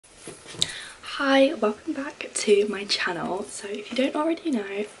Hi, welcome back to my channel. So if you don't already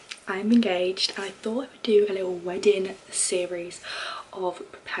know, I'm engaged and I thought I would do a little wedding series of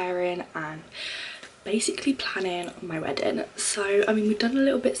preparing and basically planning my wedding. So I mean, we've done a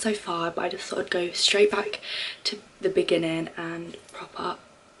little bit so far, but I just thought I'd go straight back to the beginning and proper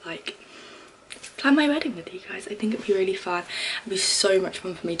like plan my wedding with you guys. I think it'd be really fun. It'd be so much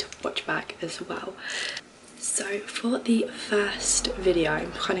fun for me to watch back as well. So for the first video,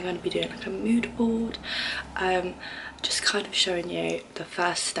 I'm kind of going to be doing like a mood board, just kind of showing you the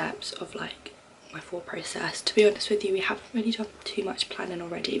first steps of like my full process. To be honest with you, we haven't really done too much planning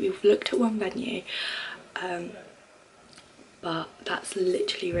already. We've looked at one venue, but that's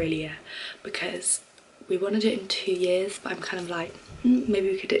literally really it, because we want to do it in 2 years, but I'm kind of like, maybe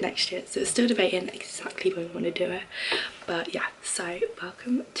we could do it next year. So we're still debating exactly when we want to do it. But yeah, so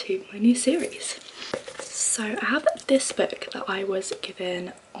welcome to my new series. So I have this book that I was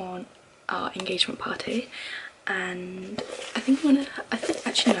given on our engagement party, and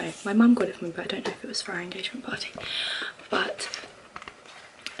actually no, my mum got it for me, but I don't know if it was for our engagement party. But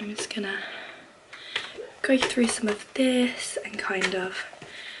I'm just gonna go through some of this and kind of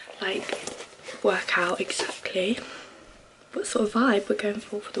like work out exactly what sort of vibe we're going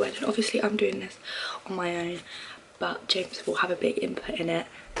for the wedding. Obviously I'm doing this on my own, but James will have a big input in it.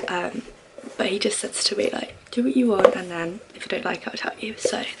 But he just says to me like, do what you want, and then if you don't like it, I'll tell you.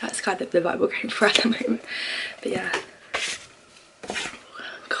 So that's kind of the vibe we're going for at the moment. But yeah,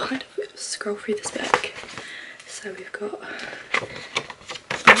 kind of scroll through this book. So we've got,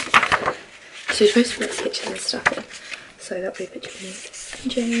 so you're supposed to put pictures and stuff in. So that'll be a picture of me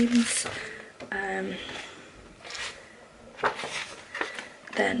and James.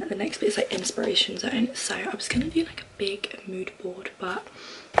 Then the next bit is like inspiration zone. So I was gonna do like a big mood board, but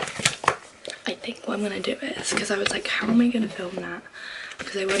I think what I'm gonna do is, because I was like, how am I gonna film that?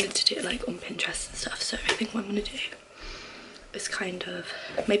 Because I wanted to do it like on Pinterest and stuff. So I think what I'm gonna do is kind of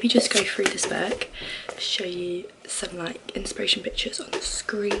maybe just go through this book, show you some like inspiration pictures on the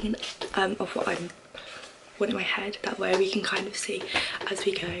screen of what I'm in my head. That way we can kind of see as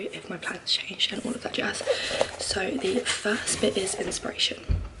we go if my plans change and all of that jazz. So the first bit is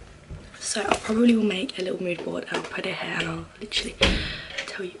inspiration. So I probably will make a little mood board and I'll put it here and I'll literally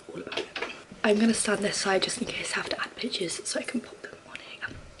tell you all about it. I'm going to stand this side just in case I have to add pictures so I can pop them on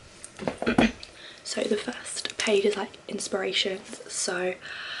here. So the first page is like inspirations. So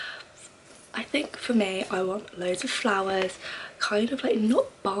I think for me, I want loads of flowers, kind of like not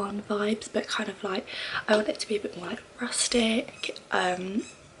barn vibes, but kind of like, I want it to be a bit more like rustic, that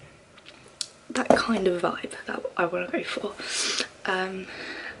kind of vibe that I want to go for. I'm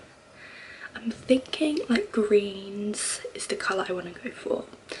thinking like greens is the colour I want to go for.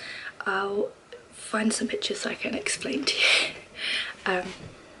 I'll find some pictures so I can explain to you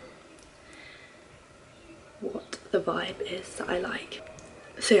what the vibe is that I like.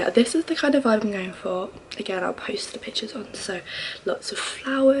 So yeah, this is the kind of vibe I'm going for. Again, I'll post the pictures on. So lots of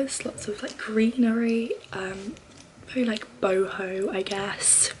flowers, lots of like greenery, very like boho, I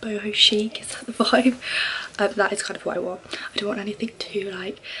guess. Boho chic, is that the vibe? That is kind of what I want. I don't want anything too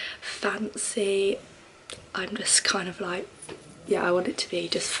like fancy. I'm just kind of like, yeah, I want it to be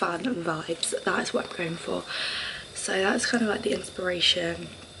just fun vibes. That is what I'm going for. So that's kind of like the inspiration.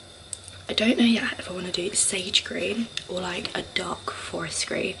 I don't know yet if I want to do sage green or like a dark forest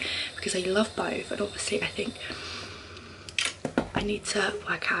green, because I love both, and obviously I think I need to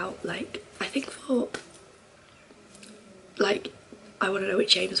work out like, I think for like, I want to know what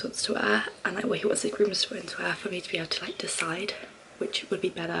James wants to wear and like what he wants the grooms to wear for me to be able to like decide which would be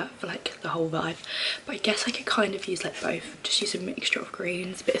better for like the whole vibe. But I guess I could kind of use like both, just use a mixture of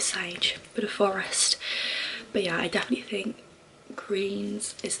greens, a bit of sage, a bit of forest. But yeah, I definitely think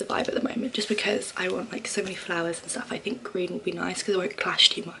greens is the vibe at the moment, just because I want like so many flowers and stuff. I think green will be nice because it won't clash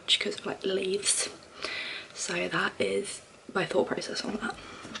too much because of like the leaves. So that is my thought process on that.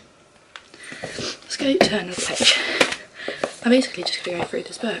 Let's go to another page. I'm basically just going to go through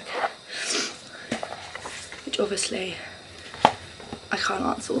this book, which obviously I can't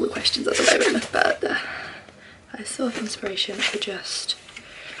answer all the questions at the moment, but I saw inspiration for just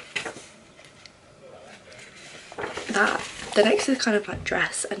that. The next is kind of like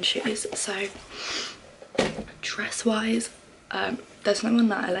dress and shoes. So dress wise, there's no one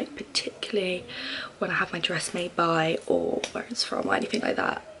that I like particularly when I have my dress made by or where it's from or anything like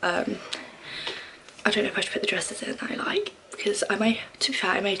that. I don't know if I should put the dresses in that I like, because I may, to be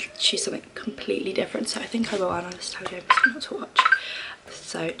fair, I may choose something completely different. So I think I will, and I'll just tell James not to watch.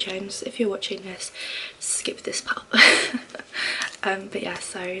 So James, if you're watching this, skip this part. But yeah,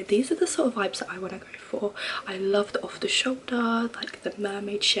 so these are the sort of vibes that I want to go for. I love the off the shoulder, like the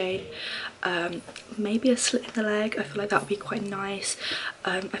mermaid shade, maybe a slit in the leg. I feel like that would be quite nice.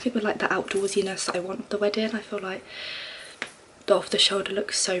 I think with like the outdoorsiness that I want of the wedding, I feel like the off the shoulder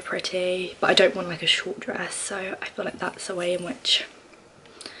looks so pretty, but I don't want like a short dress, so I feel like that's a way in which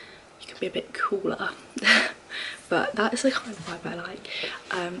you can be a bit cooler. But that is the kind of vibe I like.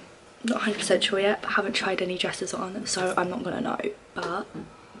 Not 100% sure yet, I haven't tried any dresses on, so I'm not gonna know, but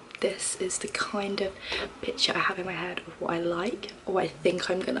this is the kind of picture I have in my head of what I like, or what I think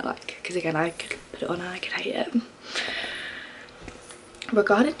I'm gonna like, because again, I could put it on and I could hate it.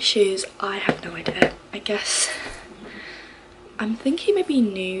 Regarding shoes, I have no idea. I guess I'm thinking maybe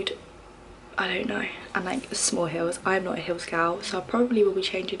nude, I don't know, and like small heels. I'm not a heels gal, so I probably will be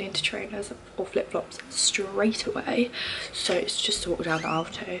changing into trainers or flip-flops straight away, so it's just to walk down the aisle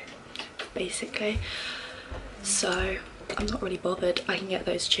to, basically. So I'm not really bothered. I can get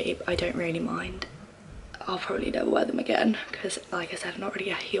those cheap, I don't really mind. I'll probably never wear them again because, like I said, I'm not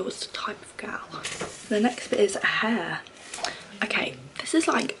really a heels type of gal. The next bit is hair. Okay, this is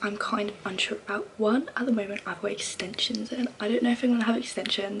like I'm kind of unsure about. One, at the moment I've got extensions in. I don't know if I'm gonna have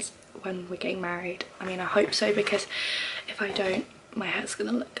extensions when we're getting married. I mean, I hope so, because if I don't, my hair's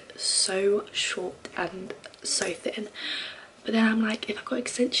gonna look so short and so thin. But then I'm like, if I've got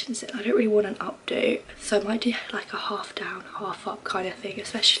extensions in, I don't really want an updo, so I might do like a half down, half up kind of thing,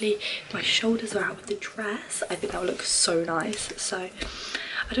 especially if my shoulders are out with the dress. I think that would look so nice. So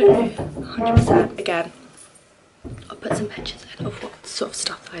I don't know 100%. Again, I'll put some pictures in of what sort of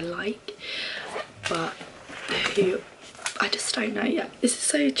stuff I like, but I just don't know yet. This is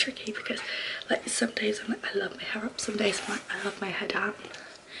so tricky because like some days I'm like, I love my hair up, some days I'm like, I love my hair down.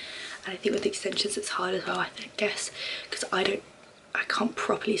 And I think with extensions it's hard as well, I guess, because I can't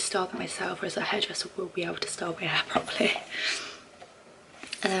properly style them myself, whereas a hairdresser will be able to style my hair properly.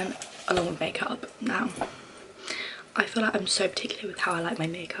 And then along with makeup, now I feel like I'm so particular with how I like my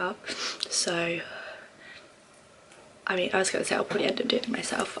makeup, so I mean, I was going to say I'll probably end up doing it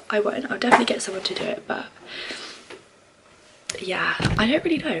myself. I won't, I'll definitely get someone to do it, but yeah, I don't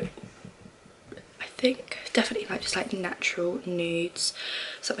really know. I think definitely like just like natural nudes,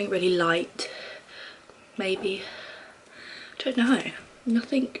 something really light, maybe. I don't know,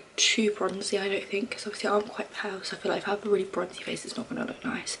 nothing too bronzy I don't think, because obviously I'm quite pale, so I feel like if I have a really bronzy face it's not going to look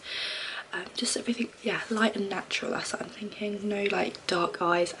nice. Just everything, yeah, light and natural, that's what I'm thinking. No like dark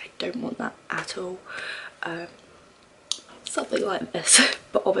eyes, I don't want that at all. Something like this,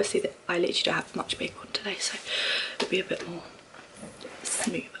 but obviously I literally don't have much makeup on today, so it'll be a bit more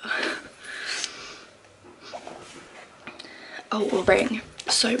smoother. Oh, a ring.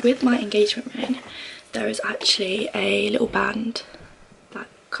 So with my engagement ring, there is actually a little band that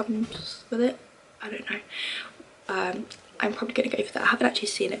comes with it. I don't know. I'm probably going to go for that. I haven't actually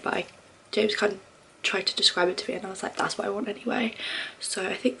seen it, but James kind of tried to describe it to me and I was like, that's what I want anyway. So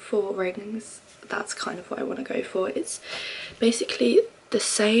I think for rings, that's kind of what I want to go for. It's basically the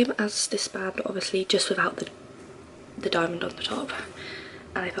same as this band, obviously, just without the diamond on the top.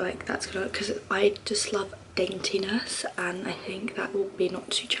 And I feel like that's gonna, because I just love daintiness, and I think that will be not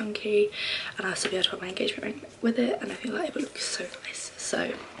too chunky, and I'll still be able to put my engagement ring with it, and I feel like it would look so nice.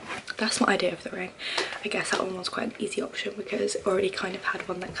 So that's my idea of the ring. I guess that one was quite an easy option because I already kind of had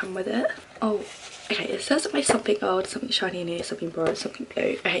one that come with it. Oh, okay, it says by something old, something shiny new, something broad, something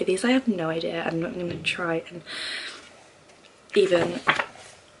blue. Okay, these I have no idea. I'm not going to try and even,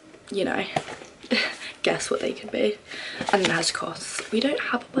 you know, guess what they could be. And it has costs. We don't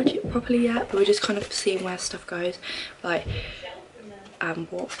have a budget properly yet, but we're just kind of seeing where stuff goes, like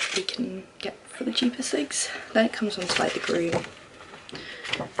what we can get for the cheapest things. Then it comes on to like the groom,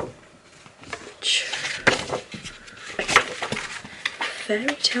 which, okay,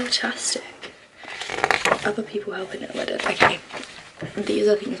 fairy tale tastic. Other people helping at a wedding. Okay, these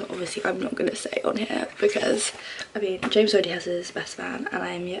are things that obviously I'm not going to say on here because, I mean, James already has his best man and I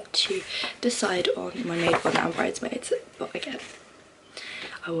am yet to decide on my maid of honor and bridesmaids. But again,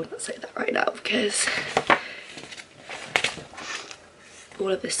 I will not say that right now because all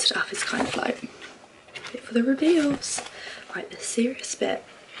of this stuff is kind of like wait for the reveals, like the serious bit,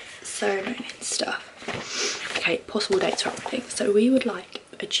 ceremony and stuff. Okay, possible dates for everything. So we would like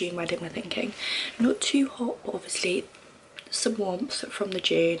a June wedding, we're thinking. Not too hot, but obviously some warmth from the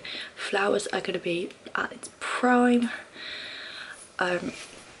June. Flowers are going to be at its prime.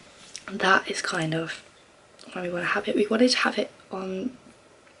 That is kind of when we want to have it. We wanted to have it on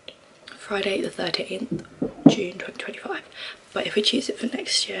Friday the 13th June 2025, but if we choose it for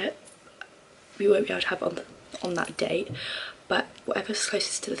next year we won't be able to have it on that date. but whatever's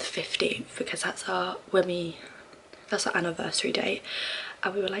closest to the 15th, because that's our anniversary date,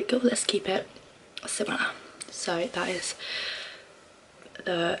 and we were like, oh, let's keep it similar. So that is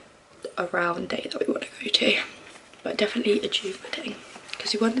the around date that we want to go to, but definitely a June wedding,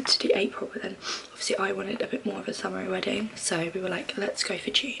 because we wanted to do April, but then obviously I wanted a bit more of a summery wedding, so we were like, let's go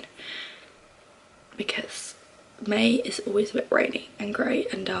for June, because May is always a bit rainy and grey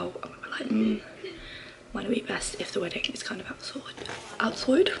and dull, and we were like, might it be best if the wedding is kind of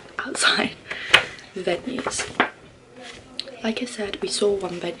outside venues. Like I said, we saw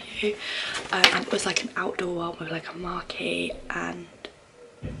one venue and it was like an outdoor one with like a marquee, and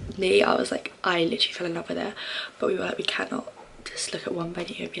I was like, I literally fell in love with it, but we were like, we cannot just look at one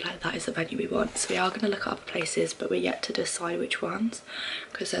venue and be like, that is the venue we want. So we are going to look at other places, but we're yet to decide which ones,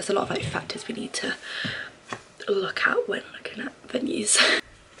 because there's a lot of like factors we need to look at when looking at venues.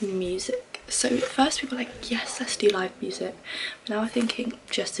 Music. So at first we were like, yes, let's do live music. But now we're thinking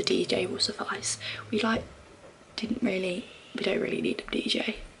just a DJ will suffice. We don't really need a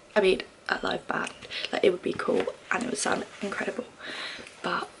DJ. I mean, a live band, like, it would be cool and it would sound incredible,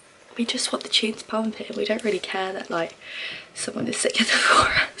 but we just want the tunes pumping. We don't really care that like someone is singing for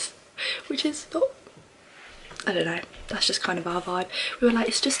us, which is not, I don't know, that's just kind of our vibe. We were like,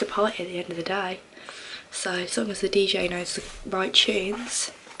 it's just a party at the end of the day, so as long as the DJ knows the right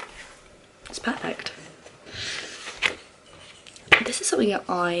tunes, it's perfect. This is something that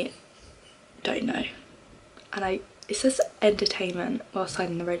I don't know, and it says entertainment while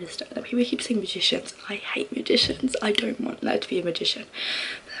signing the register. Like, people keep saying magicians. I hate magicians. I don't want there to be a magician.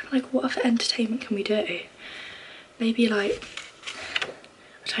 But I'm like, what other entertainment can we do? Maybe like,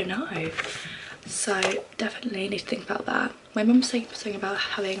 I don't know. So definitely need to think about that. My mum was saying something about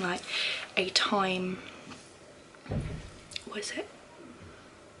having like a time, what is it?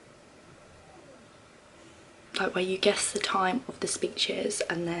 Like where you guess the time of the speeches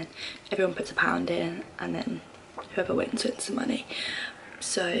and then everyone puts £1 in and then whoever wins some money.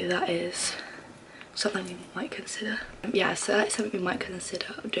 So that is something we might consider. Yeah, so that's something we might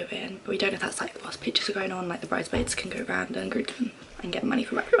consider doing, but we don't know if that's like whilst pictures are going on, like the bridesmaids can go around and greet them and get money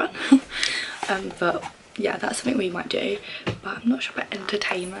from everyone. But yeah, that's something we might do, but I'm not sure about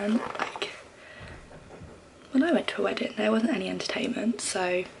entertainment. Like, when I went to a wedding there wasn't any entertainment,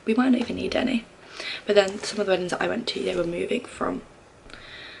 so we might not even need any. But then some of the weddings that I went to, they were moving from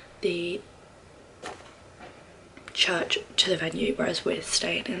the church to the venue, whereas we're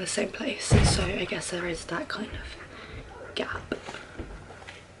staying in the same place, so I guess there is that kind of gap.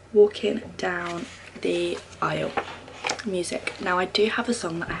 Walking down the aisle. Music. Now I do have a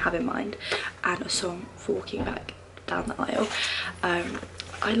song that I have in mind and a song for walking back down the aisle. I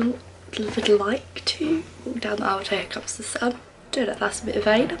would like to walk down the aisle to Here Comes the Sun. Don't know if that's a bit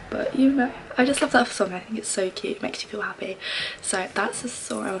vain, but you know, I just love that song. I think it's so cute, it makes you feel happy. So that's the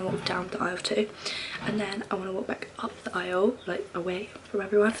song I want to walk down the aisle to, and then I want to walk back up the aisle, like away from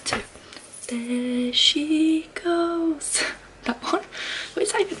everyone, to There She Goes. That one. What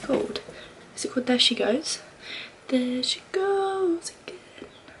is that even called? Is it called There She Goes? There she goes again.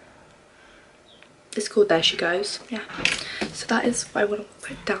 It's called There She Goes, yeah. So that is what I want to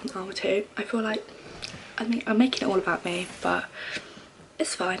put down the aisle to. I feel like, I mean, I'm making it all about me, but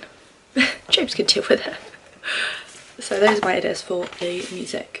it's fine. James can deal with it. So those are my ideas for the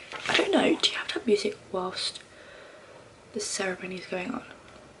music. I don't know, do you have to have music whilst the ceremony is going on?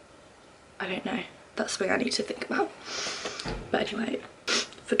 I don't know. That's something I need to think about. But anyway,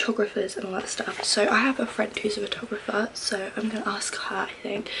 photographers and all that stuff. So I have a friend who's a photographer, so I'm going to ask her, I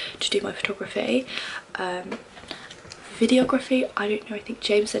think, to do my photography. Videography, I don't know, I think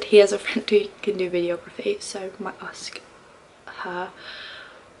James said he has a friend who can do videography, so I might ask her.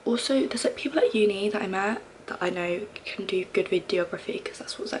 Also, there's like people at uni that I met that I know can do good videography, because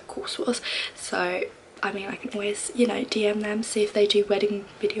that's what that course was. So I mean, I can always, you know, DM them, see if they do wedding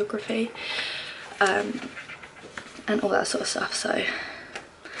videography, and all that sort of stuff. So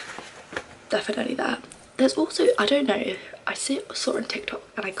definitely that. There's also, I don't know, I saw it on TikTok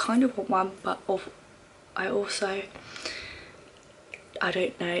and I kind of want one, but I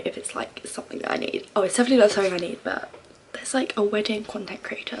don't know if it's like something that I need. Oh, it's definitely not something I need, but there's like a wedding content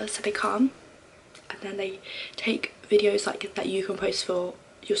creator, so they come and then they take videos like that you can post for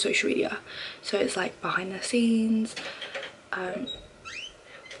your social media. So it's like behind the scenes,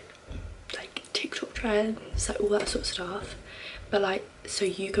 like TikTok trends, like all that sort of stuff, but like so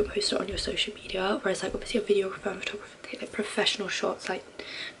you can post it on your social media, whereas like obviously a videographer and photographer take like professional shots, like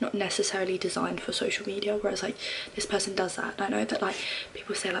not necessarily designed for social media, whereas like this person does that. And I know that like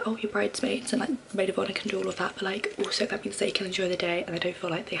people say like, oh, your bridesmaids and like maid of honor can do all of that, but like also that means they can enjoy the day and they don't feel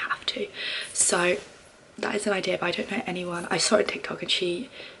like they have to. So that is an idea, but I don't know anyone. I saw it on TikTok and she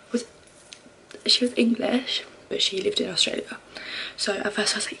was English, but she lived in Australia. So at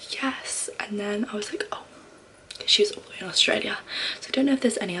first I was like, yes, and then I was like, oh, she was all the way in Australia. So I don't know if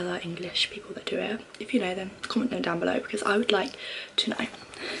there's any other English people that do it. If you know them, comment them down below, because I would like to know.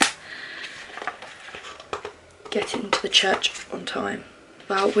 Get into the church on time.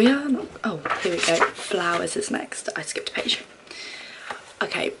 Well, we are not. Oh, here we go. Flowers is next. I skipped a page.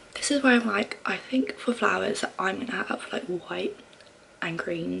 Okay, this is where I'm like, I think for flowers I'm gonna have like white and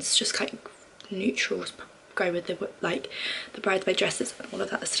greens, just kind of neutrals, go with the like the bridesmaid dresses and all of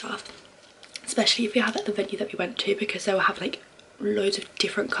that stuff, especially if you have at the venue that we went to, because they will have like loads of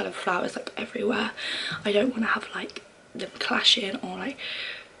different coloured flowers like everywhere. I don't want to have like them clashing or like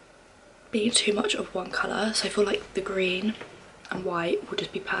being too much of one colour, so I feel like the green and white will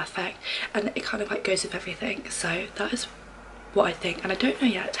just be perfect, and it kind of like goes with everything. So that is what I think, and I don't know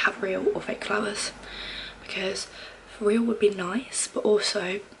yet to have real or fake flowers, because for real would be nice, but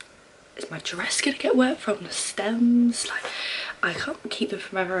also is my dress gonna get wet from the stems? Like, I can't keep them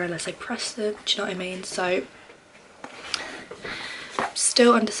forever unless I press them, do you know what I mean? So I'm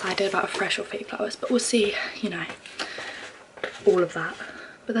still undecided about fresh or fake flowers, but we'll see, you know, all of that.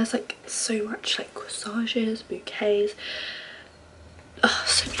 But there's like so much, like corsages, bouquets, oh,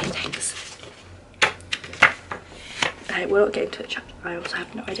 so many things. Okay, we're not getting to the church. I also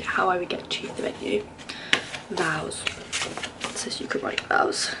have no idea how I would get to the venue. Vows. It says you could write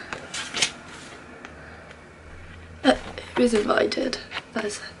vows. Who's invited? That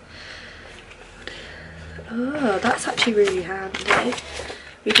is. Oh, that's actually really handy.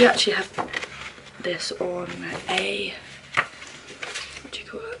 We do actually have this on a, what do you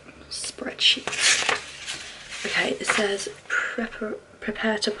call it, spreadsheet. Okay, it says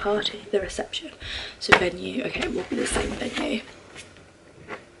prepare to party, the reception. So venue, okay, it will be the same venue.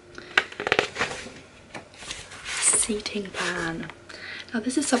 Seating plan. Now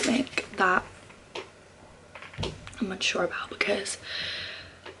this is something that I'm unsure about, because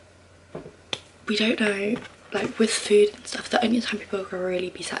we don't know, like with food and stuff, the only time people can really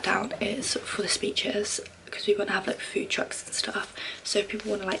be sat down is for the speeches, because we want to have like food trucks and stuff. So if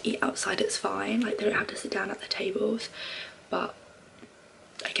people want to like eat outside, it's fine, like they don't have to sit down at the tables. But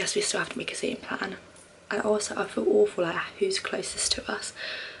I guess we still have to make a seating plan. And also I feel awful like who's closest to us,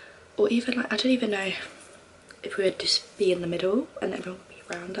 or even like I don't even know if we would just be in the middle and everyone would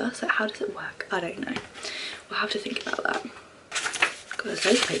be around us. Like how does it work? I don't know. We'll have to think about that. God, there's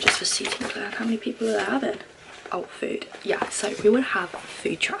loads of pages for seating plan. How many people are there having? Oh, food. Yeah, so we would have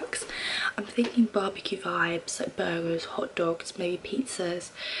food trucks. I'm thinking barbecue vibes, like burgers, hot dogs, maybe pizzas,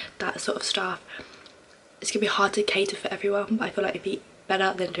 that sort of stuff. It's gonna be hard to cater for everyone, but I feel like it'd be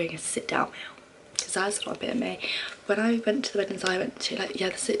better than doing a sit down meal, because that's not a bit of me. When I went to the weddings I went to, like, yeah,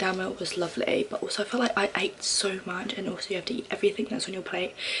 the sit down meal was lovely, but also I felt like I ate so much, and also you have to eat everything that's on your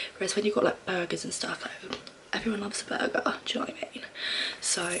plate. Whereas when you've got like burgers and stuff, like everyone loves a burger, do you know what I mean?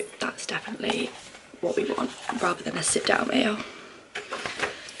 So that's definitely what we want, rather than a sit down meal.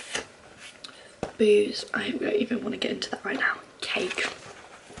 Booze, I don't even want to get into that right now. Cake.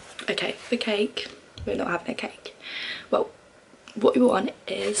 Okay, for cake, we're not having a cake. Well, what we want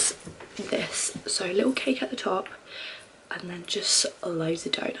is this, so a little cake at the top, and then just loads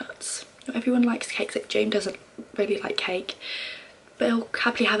of donuts. Not everyone likes cakes, like James doesn't really like cake, but he'll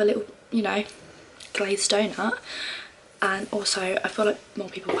happily have a little, you know, glazed donut. And also I feel like more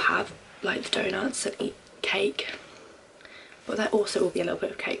people will have like the donuts and eat cake, but there also will be a little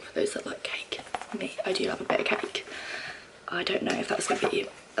bit of cake for those that like cake. Me, I do love a bit of cake. I don't know if that's gonna be,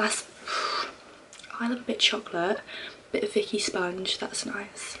 that's, I love a bit of chocolate, a bit of Vicky sponge, that's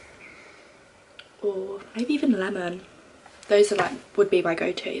nice, or maybe even lemon. Those are like, would be my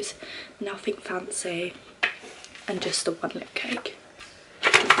go-tos. Nothing fancy, and just the one little cake.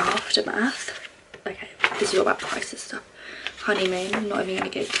 Aftermath. Okay, this is all about prices stuff. Honeymoon, I'm not even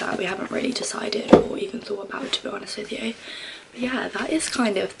going to get to that. We haven't really decided or even thought about it, to be honest with you. But yeah, that is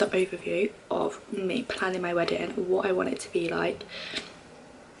kind of the overview of me planning my wedding, what I want it to be like.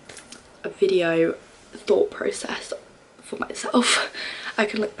 A video thought process for myself. I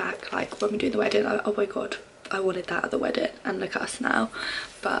can look back like when we're doing the wedding, oh my god, I wanted that at the wedding, and look at us now.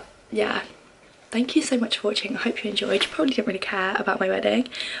 But yeah, thank you so much for watching. I hope you enjoyed. You probably didn't really care about my wedding,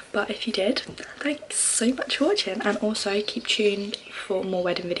 but if you did, thanks so much for watching, and also keep tuned for more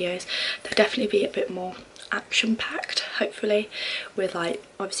wedding videos. There'll definitely be a bit more action-packed, hopefully, with like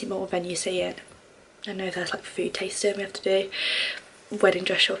obviously more venue seeing. I know there's like food tasting we have to do, wedding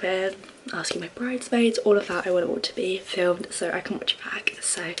dress shopping, asking my bridesmaids, all of that I would want to be filmed so I can watch it back.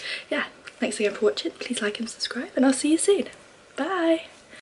 So yeah, thanks again for watching. Please like and subscribe, and I'll see you soon. Bye.